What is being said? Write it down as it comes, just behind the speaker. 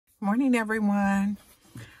Morning, everyone.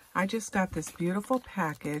 I just got this beautiful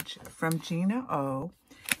package from GIna Oh,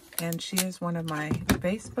 and she is one of my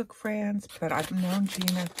Facebook friends, but I've known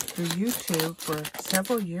GIna through YouTube for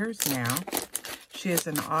several years now. She is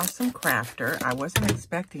an awesome crafter. I wasn't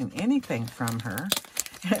expecting anything from her.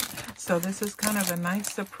 So this is kind of a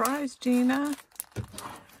nice surprise, GIna.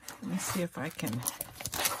 Let me see if I can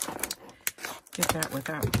get that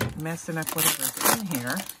without messing up whatever's in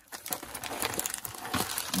here.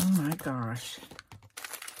 Oh my gosh.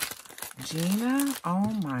 GIna,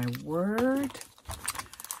 oh my word.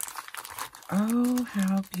 Oh,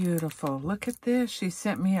 how beautiful. Look at this. She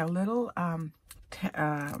sent me a little,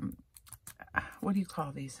 what do you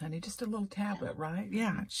call these, honey? Just a little tablet, right?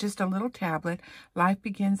 Yeah, it's just a little tablet. Life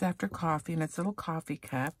begins after coffee, and it's a little coffee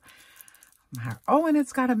cup. Oh, and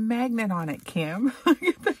it's got a magnet on it, Kim. Look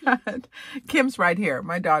at that. Kim's right here.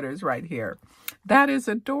 My daughter's right here. That is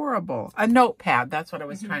adorable. A notepad. That's what I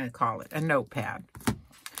was trying to call it. A notepad.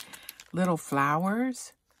 Little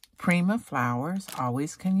flowers. Prima flowers.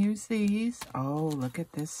 Always can use these. Oh, look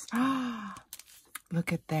at this.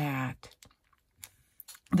 Look at that.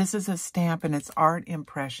 This is a stamp, and it's art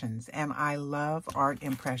impressions. And I love art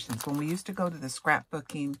impressions. When we used to go to the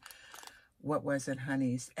scrapbooking, what was it,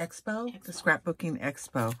 honeys? Expo? The scrapbooking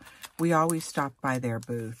expo. We always stopped by their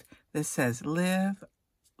booth. This says, live,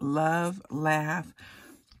 love, laugh.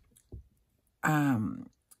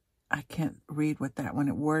 I can't read what that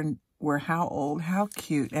one. We're how old, how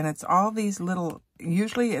cute. And it's all these little,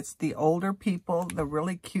 usually it's the older people, the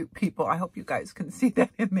really cute people. I hope you guys can see that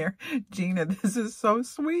in there. GIna, this is so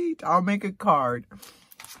sweet. I'll make a card.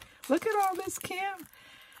 Look at all this, Kim.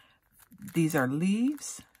 These are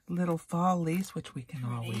leaves, little fall leaves, which we can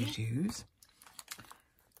always use.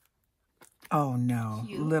 Oh no,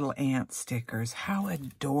 cute. Little ant stickers. How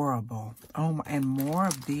adorable. Oh my, and more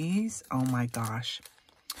of these. Oh my gosh.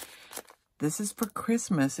 This is for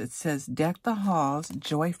Christmas. It says, deck the halls,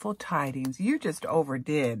 joyful tidings. You just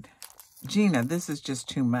overdid. GIna, this is just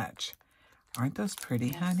too much. Aren't those pretty,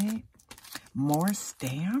 yes, honey? More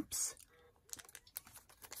stamps.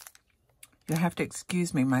 You'll have to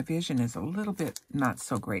excuse me. My vision is a little bit not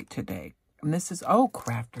so great today. And this is, oh,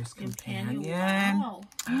 Crafter's Companion. Wow.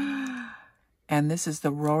 And this is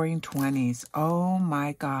the Roaring 20s. Oh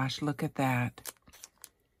my gosh, look at that.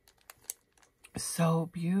 So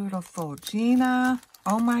beautiful. GIna,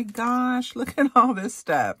 oh my gosh, look at all this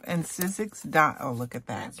stuff. And Sizzix dot, oh, look at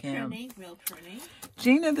that, that's Kim. Pretty, real pretty.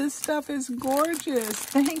 GIna, this stuff is gorgeous.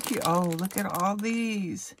 Thank you. Oh, look at all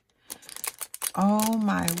these. Oh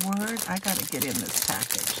my word, I gotta get in this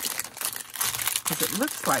package. Because it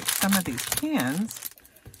looks like some of these pins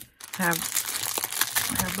have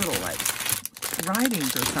little like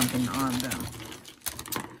writings or something on them.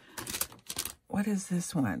 What is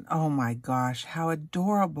this one? Oh my gosh, how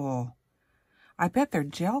adorable. I bet they're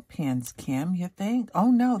gel pens, Kim, you think? Oh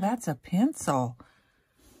no, that's a pencil.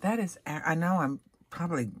 That is, I know I'm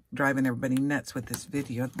probably driving everybody nuts with this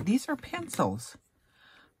video. These are pencils.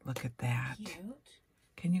 Look at that. Cute.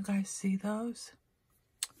 Can you guys see those?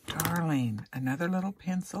 Darling, another little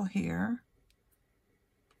pencil here.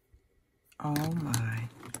 Oh my.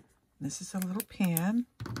 This is a little pen.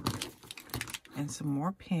 And some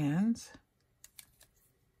more pens.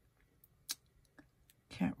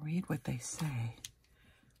 Can't read what they say.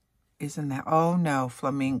 Isn't that? Oh no,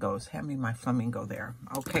 flamingos. Hand me my flamingo there.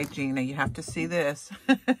 Okay, GIna, you have to see this.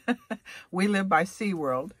 We live by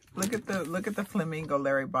SeaWorld. Look at the flamingo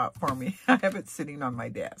Larry bought for me. I have it sitting on my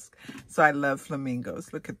desk. So I love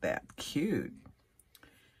flamingos. Look at that. Cute.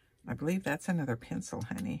 I believe that's another pencil,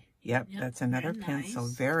 honey. Yep, that's another pencil.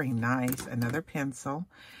 Nice. Very nice. Another pencil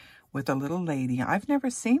with a little lady. I've never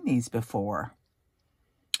seen these before.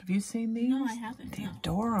 Have you seen these? No, I haven't. They're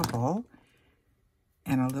adorable.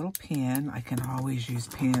 And a little pen. I can always use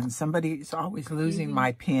pens. Somebody's always losing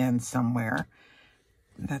my pen somewhere.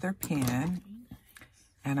 Another pen.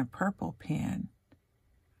 And a purple pen.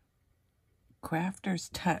 Crafter's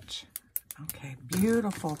Touch. Okay,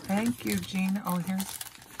 beautiful. Thank you, GIna. Oh, here's...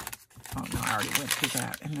 Oh, no, I already went through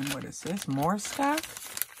that. And then what is this? More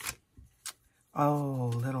stuff?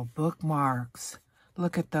 Oh, little bookmarks.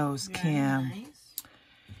 Look at those, very Kim. Nice.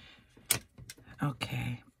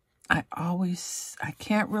 Okay. I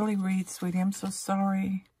can't really read, sweetie. I'm so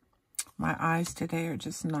sorry. My eyes today are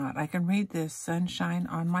just not. I can read this. Sunshine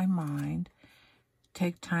on my mind.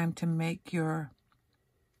 Take time to make your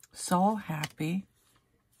soul happy.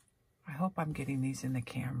 I hope I'm getting these in the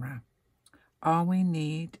camera. All we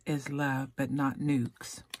need is love, but not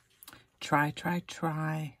nukes. Try, try,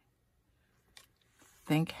 try.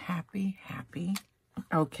 Think happy, happy.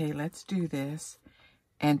 Okay, let's do this.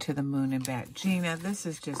 and to the moon and back. GIna, this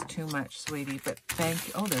is just too much, sweetie, but thank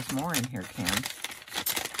you. Oh, there's more in here, Kim.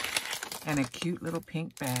 And a cute little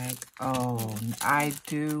pink bag. Oh, I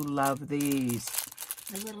do love these.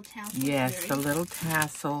 The little tassels. Yes, the little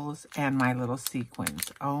tassels and my little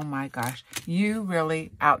sequins. Oh my gosh. You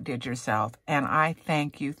really outdid yourself. And I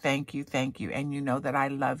thank you, thank you, thank you. And you know that I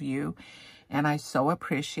love you. And I so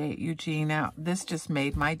appreciate you, GIna. This just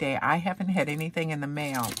made my day. I haven't had anything in the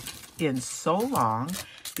mail in so long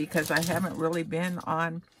because I haven't really been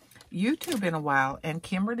on YouTube in a while. And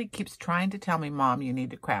Kimberly keeps trying to tell me, Mom, you need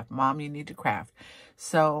to craft. Mom, you need to craft.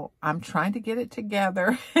 So I'm trying to get it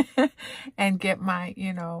together and get my,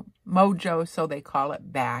 you know, mojo, so they call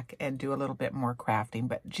it, back and do a little bit more crafting.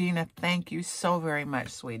 But GIna, thank you so very much,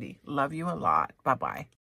 sweetie. Love you a lot. Bye-bye.